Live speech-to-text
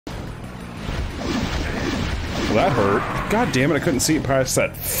Well, that hurt. God damn it, I couldn't see it past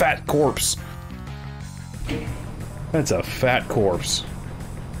that fat corpse. That's a fat corpse.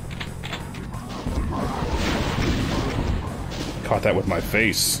 Caught that with my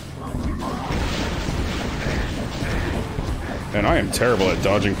face. And I am terrible at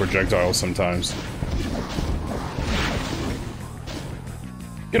dodging projectiles sometimes.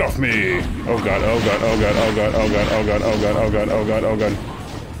 Get off me! Oh god, oh god, oh god, oh god, oh god, oh god, oh god, oh god, oh god, oh god.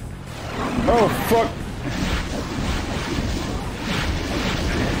 Oh fuck!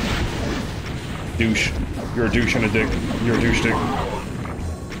 Douche. You're a douche and a dick. You're a douche dick.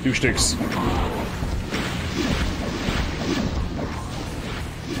 Douche dicks.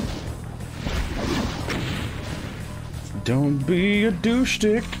 Don't be a douche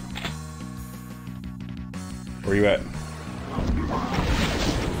dick. Where you at?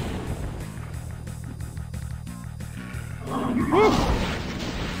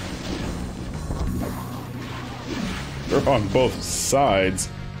 They're on both sides.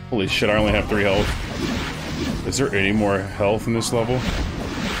 Holy shit, I only have 3 health. Is there any more health in this level?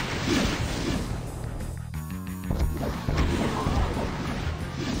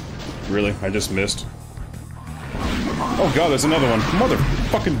 Really? I just missed. Oh god, there's another one.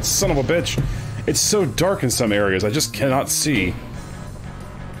 Motherfucking son of a bitch. It's so dark in some areas, I just cannot see.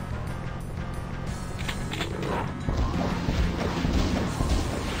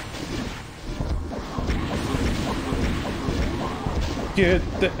 Get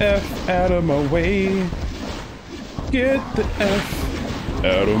the F out of my way. Get the F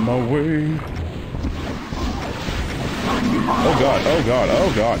out of my way. Oh god, oh god,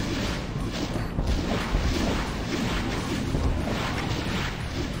 oh god.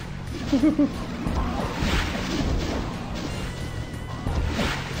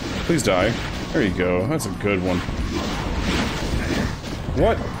 Please die. There you go. That's a good one.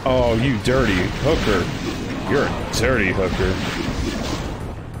 What? Oh, you dirty hooker. You're a dirty hooker.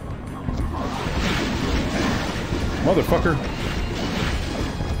 Motherfucker.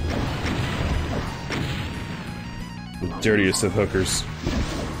 The dirtiest of hookers.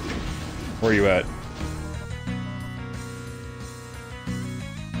 Where are you at?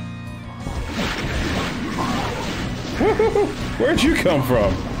 Where'd you come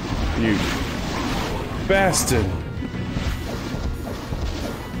from? You bastard.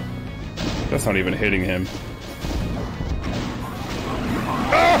 That's not even hitting him.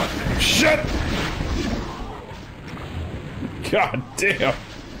 Ah! Shit! God damn.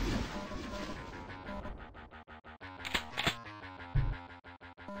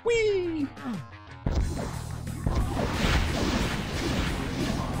 Whee!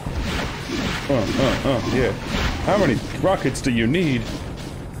 Yeah. How many rockets do you need?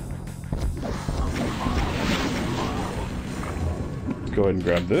 Let's go ahead and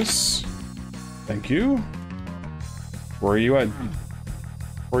grab this. Thank you. Where are you at?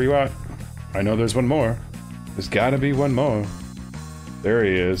 Where are you at? I know there's one more. There's gotta be one more. There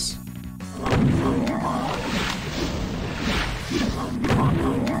he is.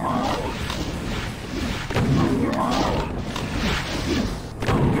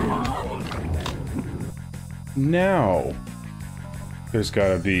 Now, there's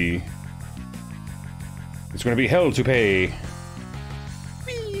gotta be... There's gonna be hell to pay.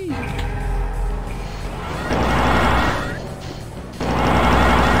 Whee!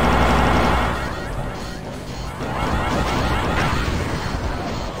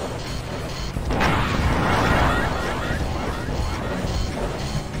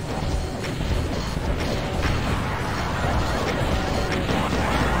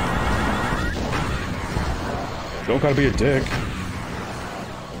 Don't gotta be a dick.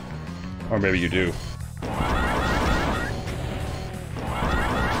 Or maybe you do.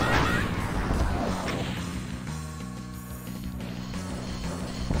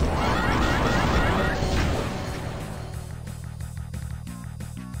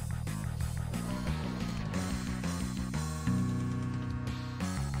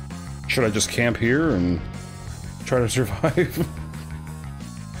 Should I just camp here and try to survive?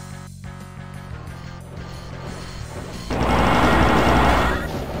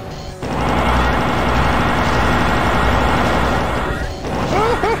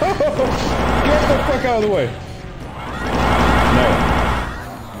 Out of the way. No.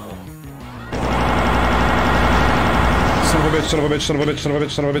 Son of a bitch, son of a bitch, son of a bitch, son of a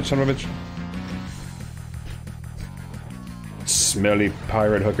bitch, son of a bitch, son of a bitch. Smelly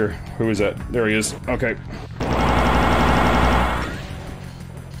pirate hooker. Who is that? There he is. Okay.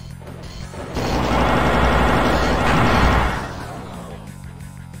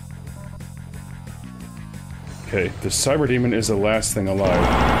 Okay, the cyber demon is the last thing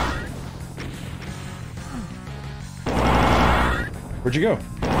alive. Where'd you go?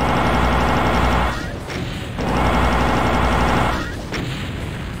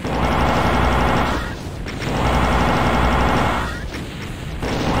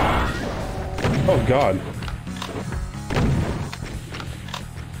 Oh god.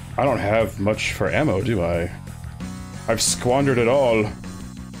 I don't have much for ammo, do I? I've squandered it all.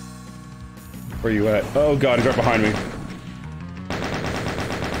 Where you at? Oh god, he's right behind me.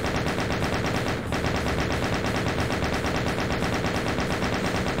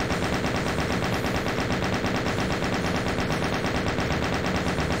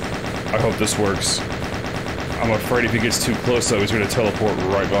 I hope this works. I'm afraid if he gets too close though, he's gonna teleport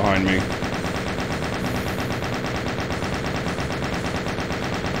right behind me.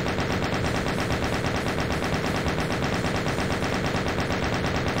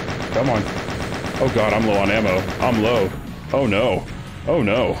 Come on. Oh god, I'm low on ammo. I'm low. Oh no. Oh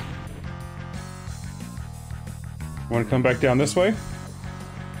no. Wanna come back down this way?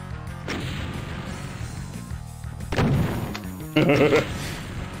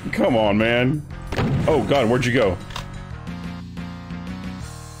 Come on, man. Oh god, where'd you go?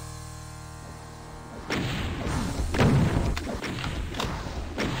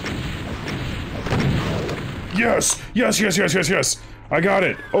 Yes! Yes, yes, yes, yes, yes! I got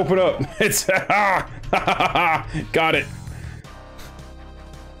it! Open up! It's... got it!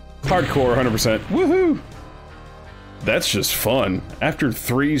 Hardcore, 100%. Woohoo! That's just fun. After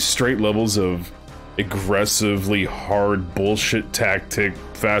 3 straight levels of aggressively hard bullshit tactic,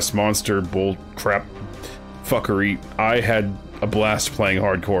 fast monster bull crap fuckery, I had a blast playing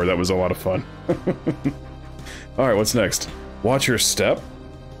hardcore. That was a lot of fun. Alright, what's next? Watch your step?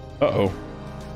 Uh-oh.